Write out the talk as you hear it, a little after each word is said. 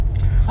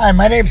Hi,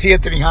 my name's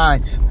Anthony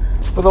Hines.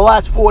 For the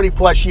last 40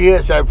 plus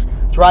years, I've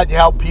tried to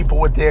help people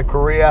with their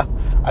career.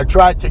 I've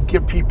tried to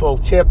give people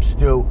tips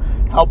to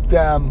help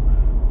them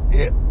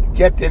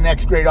get their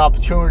next great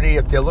opportunity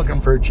if they're looking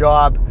for a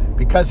job,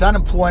 because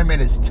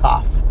unemployment is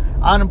tough.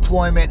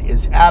 Unemployment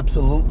is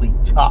absolutely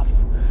tough.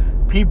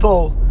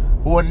 People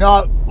who are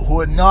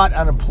not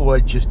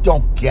unemployed just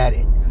don't get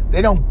it.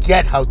 They don't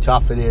get how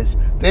tough it is.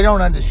 They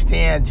don't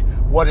understand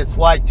what it's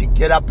like to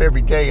get up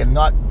every day and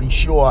not be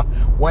sure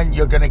when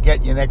you're going to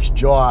get your next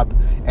job.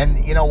 And,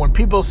 when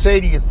people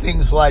say to you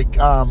things like,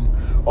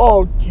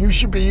 oh, you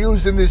should be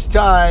using this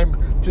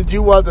time to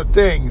do other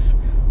things.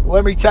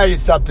 Let me tell you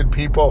something,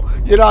 people.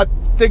 You're not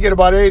thinking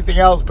about anything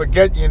else but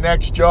getting your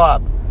next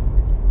job.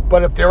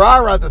 But if there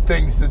are other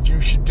things that you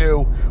should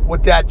do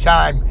with that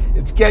time,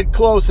 it's get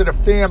closer to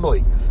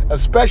family,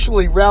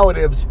 especially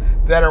relatives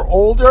that are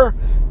older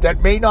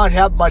that may not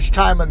have much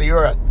time on the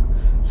earth.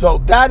 So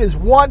that is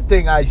one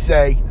thing I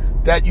say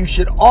that you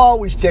should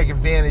always take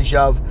advantage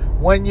of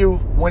when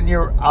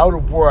you're out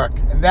of work,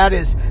 and that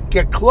is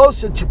get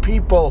closer to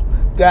people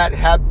that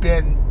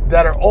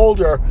are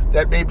older,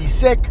 that may be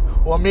sick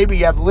or maybe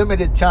have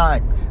limited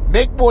time.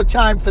 Make more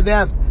time for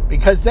them,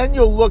 because then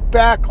you'll look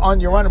back on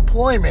your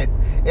unemployment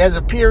as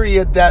a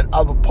period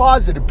of a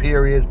positive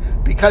period,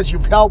 because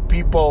you've helped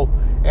people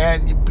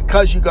and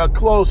because you got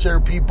closer to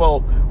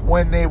people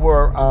when they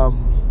were,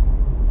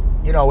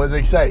 as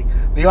they say,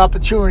 the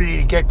opportunity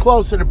to get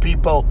closer to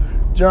people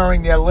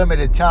during their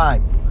limited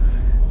time.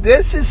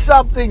 This is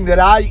something that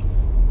I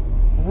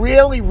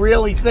really,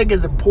 really think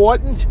is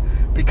important,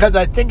 because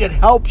I think it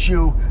helps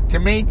you to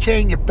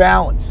maintain your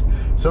balance.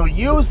 So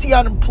use the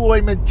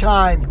unemployment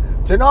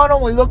time to not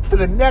only look for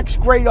the next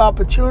great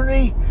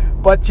opportunity,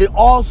 but to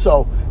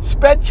also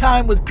spend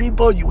time with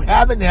people you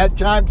haven't had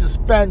time to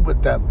spend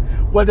with them.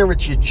 Whether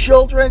it's your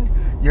children,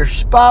 your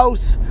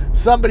spouse,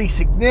 somebody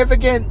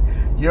significant,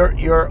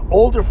 your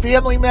older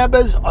family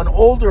members, an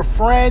older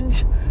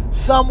friend,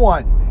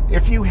 someone.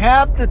 If you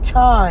have the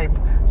time,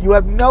 you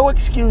have no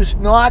excuse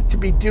not to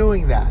be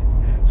doing that.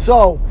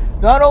 So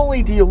not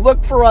only do you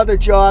look for other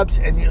jobs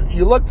and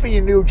you look for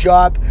your new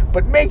job,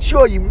 but make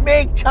sure you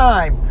make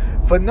time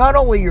for not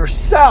only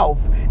yourself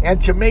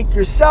and to make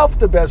yourself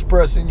the best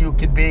person you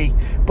can be,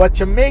 but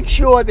to make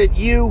sure that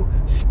you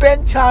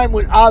spend time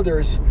with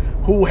others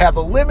who have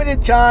a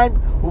limited time,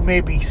 who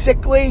may be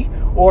sickly,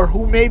 or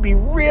who may be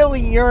really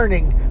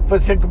yearning for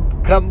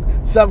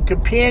some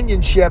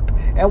companionship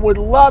and would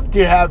love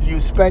to have you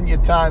spend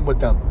your time with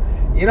them.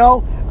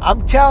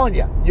 I'm telling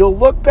you, you'll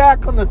look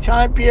back on the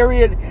time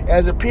period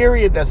as a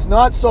period that's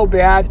not so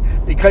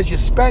bad, because you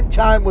spent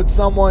time with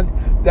someone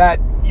that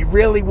you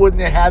really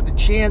wouldn't have had the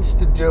chance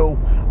to do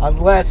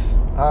unless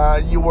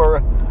you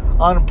were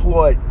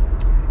unemployed.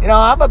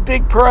 I'm a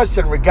big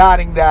person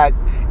regarding that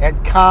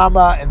and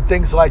karma and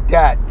things like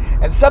that.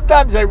 And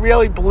sometimes I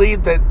really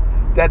believe that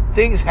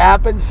things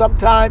happen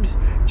sometimes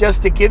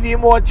just to give you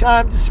more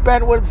time to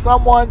spend with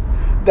someone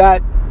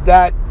that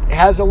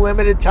has a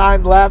limited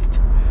time left.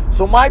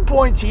 So my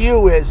point to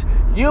you is,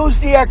 use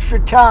the extra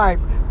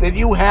time that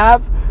you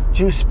have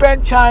to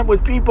spend time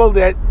with people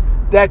that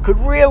could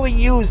really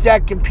use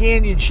that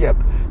companionship,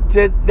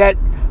 that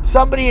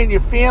somebody in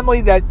your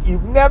family that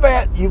you've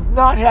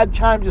not had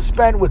time to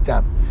spend with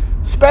them.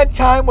 Spend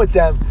time with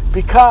them,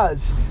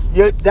 because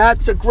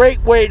that's a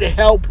great way to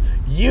help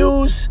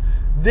use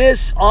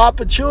this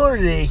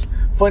opportunity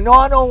for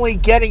not only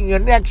getting your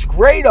next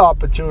great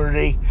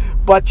opportunity,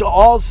 but to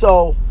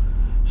also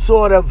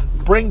sort of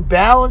bring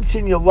balance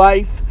in your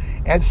life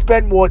and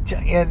spend more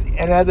time,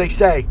 and as I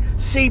say,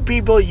 see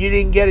people you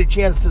didn't get a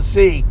chance to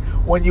see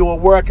when you were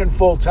working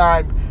full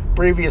time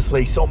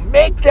previously. So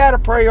make that a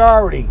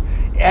priority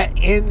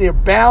in the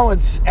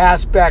balance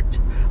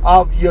aspect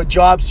of your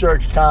job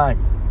search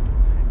time.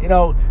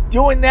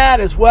 Doing that,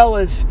 as well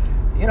as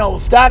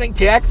starting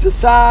to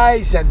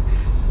exercise and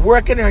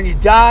working on your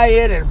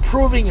diet and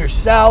improving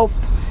yourself,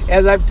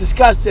 as I've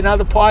discussed in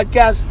other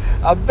podcasts,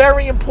 are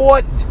very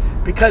important,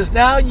 because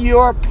now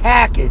your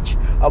package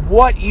of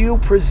what you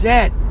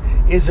present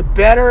is a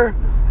better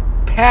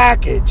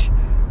package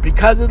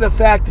because of the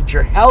fact that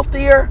you're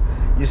healthier,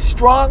 you're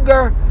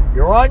stronger,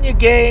 you're on your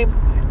game,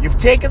 you've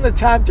taken the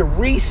time to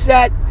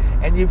reset,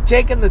 and you've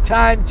taken the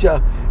time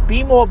to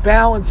be more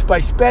balanced by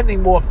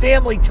spending more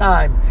family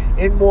time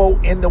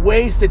in the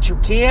ways that you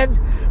can,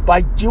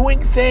 by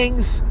doing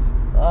things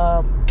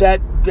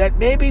that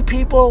maybe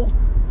people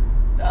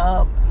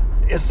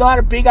it's not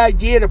a big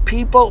idea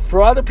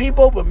for other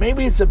people, but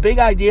maybe it's a big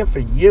idea for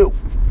you.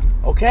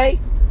 Okay?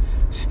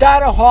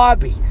 Start a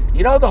hobby.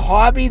 The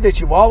hobby that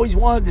you've always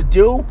wanted to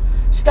do?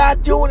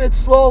 Start doing it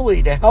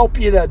slowly to help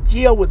you to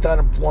deal with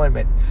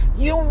unemployment.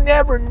 You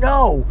never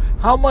know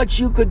how much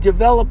you could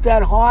develop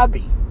that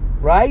hobby,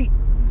 right?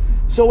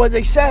 So as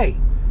I say,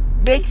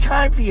 make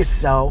time for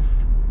yourself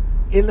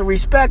in the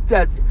respect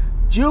that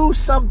do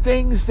some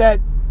things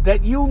that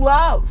you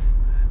love.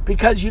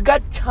 because you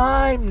got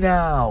time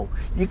now.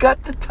 You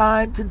got the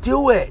time to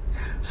do it.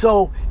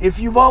 So if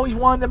you've always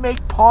wanted to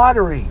make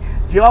pottery,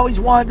 if you always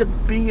wanted to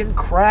be in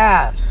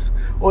crafts,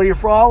 or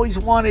you've always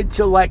wanted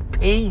to like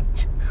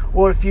paint,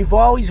 or if you've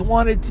always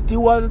wanted to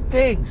do other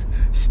things,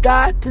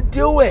 start to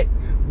do it.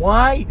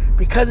 Why?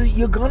 Because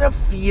you're going to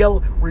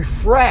feel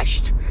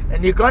refreshed,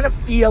 and you're going to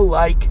feel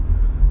like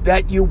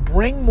that you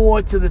bring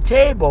more to the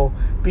table,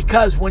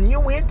 because when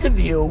you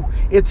interview,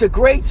 it's a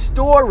great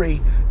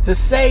story to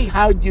say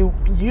how you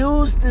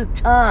use the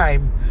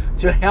time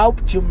to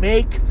help to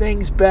make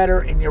things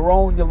better in your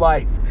own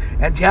life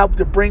and to help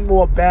to bring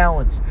more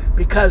balance.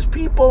 Because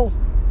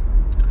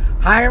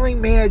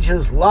hiring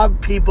managers love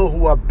people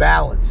who are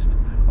balanced.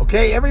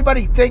 Okay,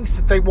 everybody thinks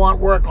that they want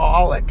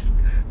workaholics.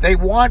 They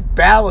want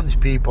balanced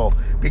people,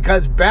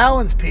 because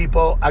balanced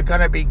people are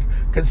going to be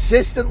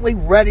consistently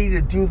ready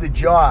to do the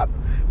job.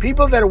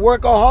 People that are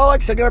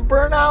workaholics are going to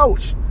burn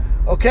out.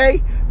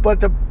 Okay, but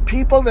the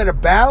people that are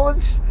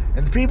balanced,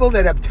 and the people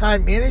that have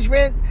time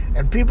management,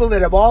 and people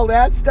that have all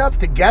that stuff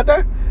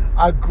together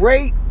are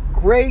great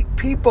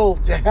people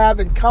to have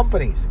in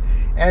companies.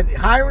 And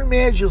hiring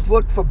managers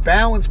look for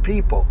balanced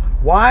people.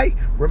 Why?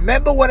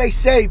 Remember what I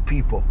say,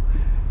 people.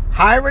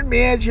 Hiring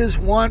managers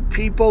want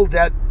people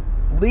that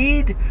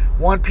lead,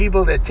 want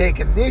people that take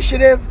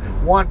initiative,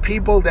 want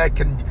people that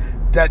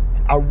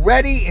are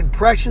ready in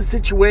pressure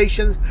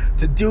situations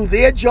to do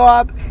their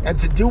job and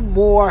to do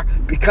more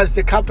because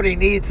the company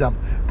needs them.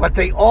 But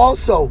they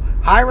also,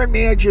 hiring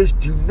managers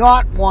do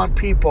not want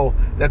people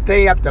that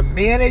they have to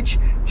manage,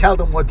 tell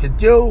them what to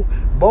do,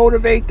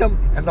 motivate them,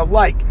 and the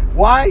like.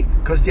 Why?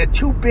 Because they're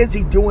too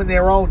busy doing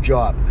their own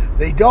job.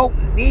 They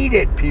don't need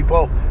it,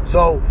 people.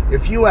 So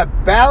if you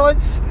have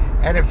balance,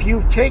 and if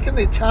you've taken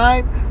the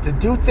time to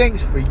do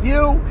things for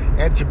you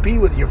and to be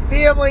with your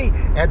family,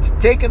 and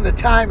taken the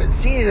time and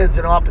seen it as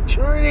an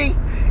opportunity,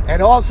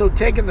 and also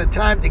taken the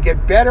time to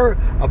get better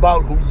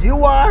about who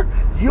you are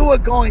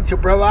going to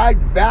provide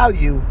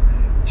value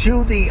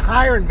to the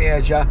hiring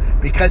manager,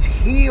 because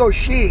he or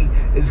she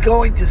is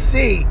going to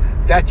see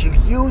that you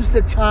use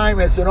the time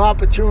as an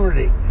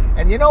opportunity.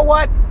 And you know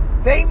what?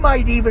 They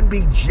might even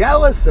be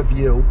jealous of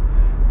you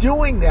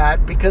doing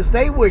that, because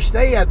they wish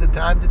they had the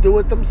time to do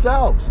it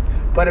themselves.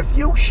 But if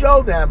you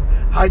show them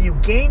how you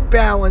gain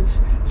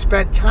balance,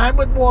 spent time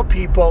with more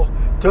people,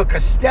 took a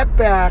step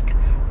back,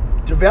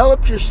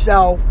 developed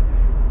yourself,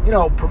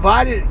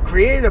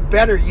 created a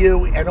better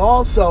you, and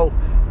also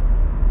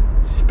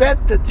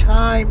spent the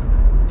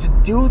time to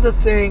do the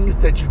things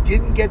that you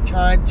didn't get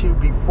time to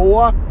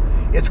before,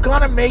 it's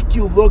going to make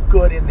you look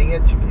good in the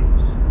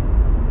interviews.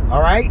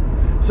 All right?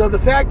 So the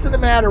fact of the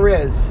matter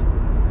is,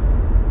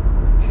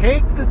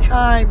 take the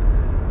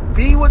time,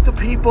 be with the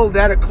people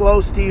that are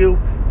close to you,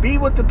 be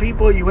with the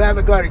people you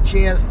haven't got a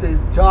chance to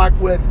talk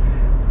with,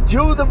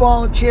 do the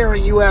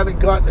volunteering you haven't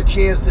gotten a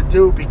chance to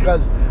do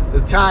because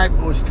the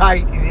time was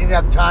tight and you didn't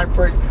have time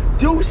for it.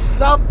 Do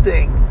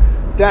something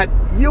that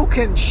you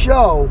can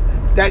show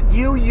that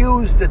you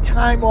use the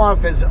time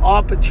off as an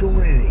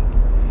opportunity.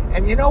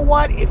 And you know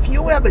what? If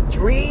you have a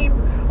dream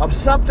of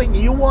something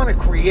you want to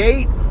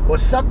create or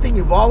something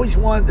you've always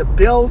wanted to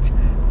build,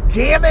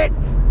 damn it,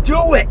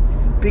 do it.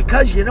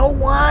 Because you know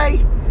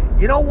why?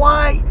 You know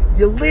why?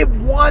 You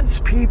live once,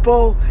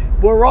 people.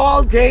 We're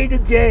all day to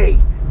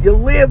day. You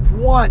live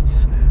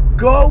once.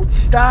 Go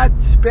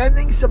start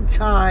spending some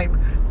time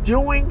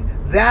doing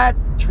that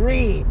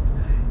dream.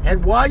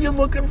 And while you're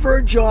looking for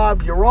a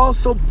job, you're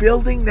also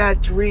building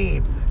that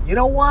dream. You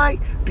know why?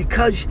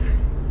 Because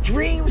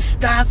dreams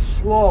start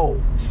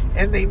slow,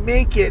 and they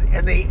make it,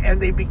 and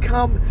they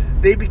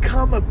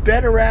become a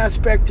better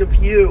aspect of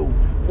you.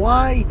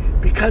 Why?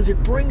 Because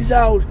it brings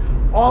out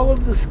all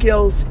of the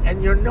skills,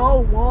 and you're no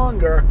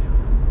longer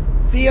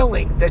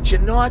feeling that you're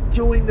not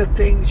doing the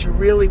things you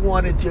really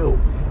want to do.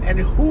 And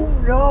who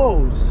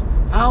knows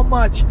how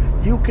much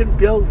you can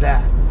build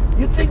that.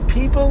 You think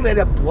people that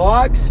have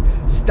blogs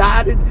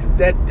started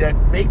that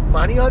make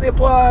money on their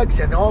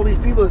blogs, and all these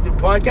people that do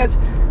podcasts?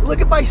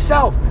 Look at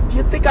myself. Do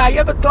you think I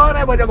ever thought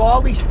I would have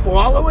all these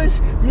followers?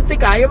 Do you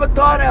think I ever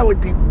thought I would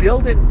be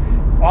building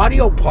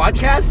audio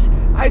podcasts?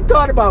 I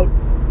thought about,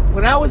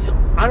 when I was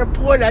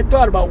unemployed, I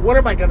thought about, what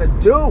am I going to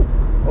do?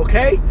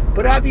 Okay?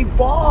 But I've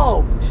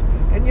evolved.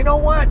 And you know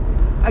what?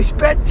 I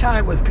spent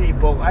time with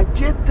people. I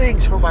did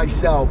things for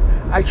myself.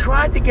 I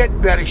tried to get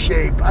in better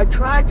shape. I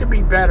tried to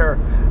be better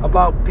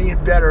about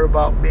being better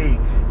about me.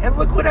 And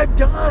look what I've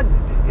done.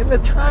 In the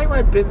time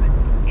I've been,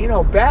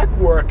 back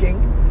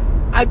working,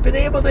 I've been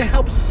able to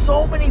help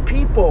so many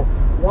people.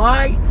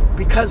 Why?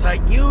 Because I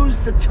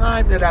used the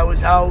time that I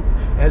was out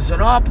as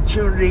an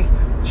opportunity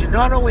to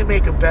not only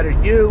make a better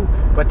you,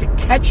 but to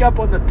catch up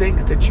on the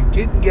things that you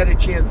didn't get a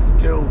chance to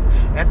do,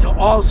 and to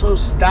also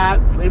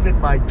start living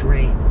my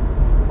dream.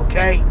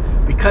 Okay?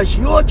 Because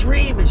your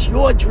dream is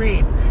your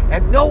dream,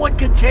 and no one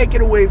can take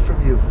it away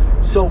from you.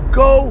 So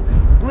go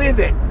live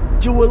it.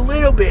 Do a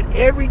little bit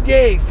every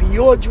day for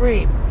your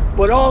dream,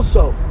 but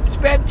also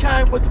spend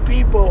time with the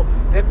people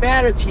that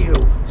matter to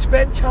you.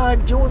 Spend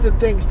time doing the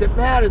things that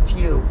matter to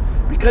you.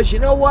 Because you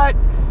know what?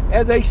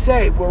 as they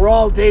say, we're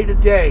all day to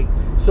day.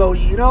 So,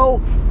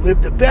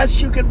 live the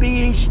best you can be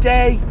each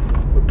day.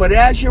 But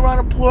as you're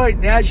unemployed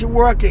and as you're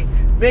working,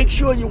 make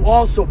sure you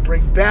also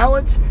bring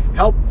balance,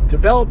 help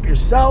develop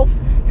yourself,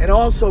 and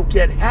also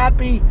get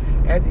happy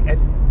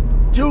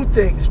and do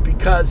things,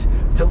 because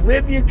to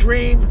live your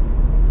dream,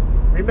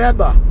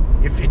 remember,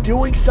 if you're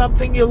doing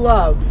something you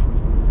love,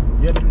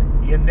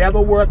 you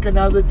never work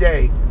another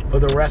day for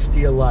the rest of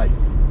your life.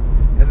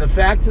 And the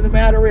fact of the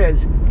matter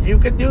is, you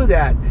can do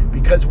that,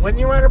 because when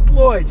you're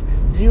unemployed,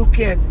 you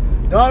can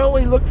not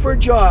only look for a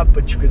job,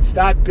 but you can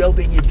start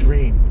building your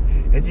dream.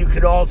 And you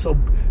could also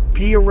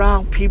be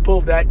around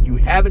people that you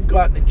haven't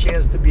gotten a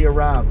chance to be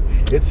around.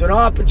 It's an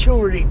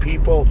opportunity,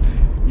 people.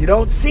 You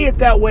don't see it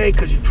that way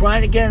because you're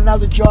trying to get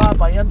another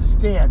job, I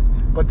understand.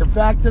 But the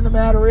fact of the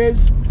matter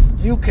is,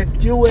 you can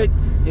do it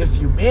if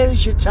you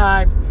manage your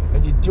time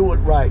and you do it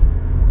right.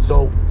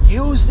 So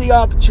use the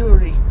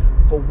opportunity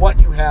for what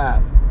you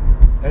have,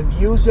 and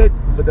use it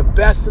for the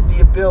best of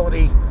the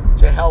ability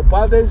to help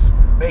others,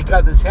 make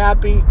others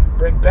happy,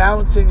 bring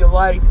balance in your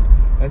life,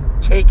 and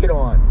take it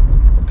on.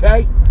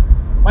 Okay?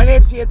 My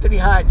name's Anthony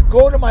Hines.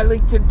 Go to my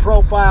LinkedIn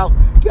profile,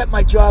 get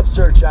my job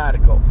search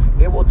article.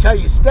 It will tell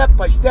you step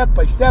by step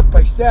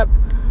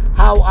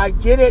how I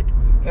did it,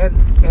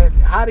 and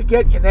how to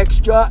get your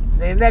next job,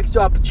 your next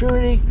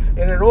opportunity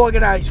in an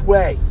organized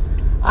way.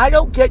 I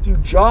don't get you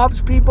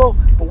jobs, people,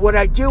 but what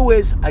I do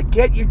is I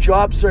get your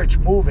job search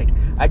moving.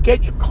 I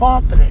get you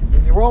confident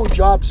in your own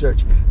job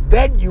search.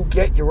 Then you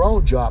get your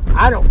own job.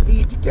 I don't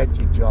need to get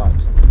you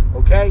jobs,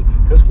 okay?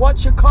 Because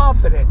once you're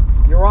confident,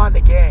 you're on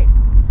the game.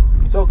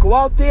 So go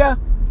out there,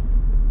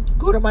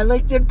 go to my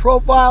LinkedIn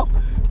profile,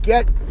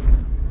 get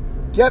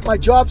my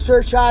job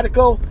search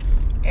article,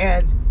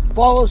 and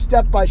follow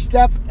step by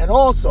step. And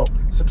also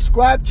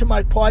subscribe to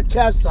my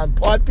podcast on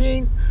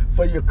Podbean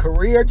for your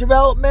career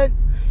development,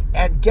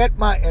 and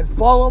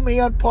follow me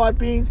on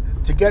Podbean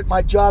to get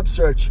my job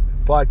search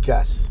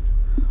podcast.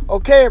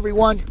 Okay,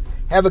 everyone,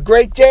 have a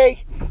great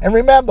day, and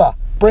remember,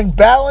 bring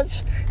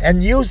balance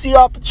and use the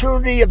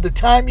opportunity of the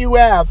time you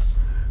have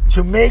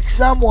to make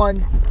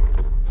someone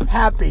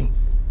happy.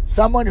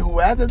 Someone who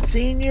hasn't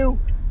seen you,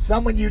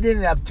 someone you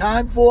didn't have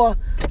time for,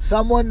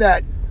 someone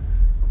that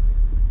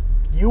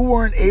you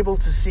weren't able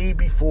to see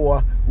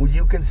before, who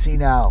you can see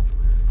now.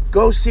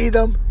 Go see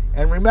them,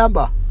 and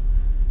remember,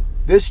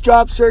 this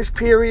job search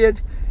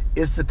period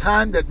is the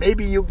time that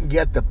maybe you can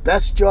get the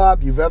best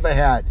job you've ever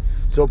had.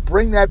 So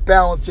bring that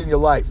balance in your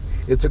life.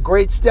 It's a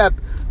great step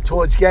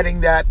towards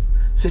getting that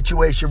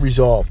situation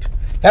resolved.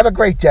 Have a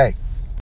great day.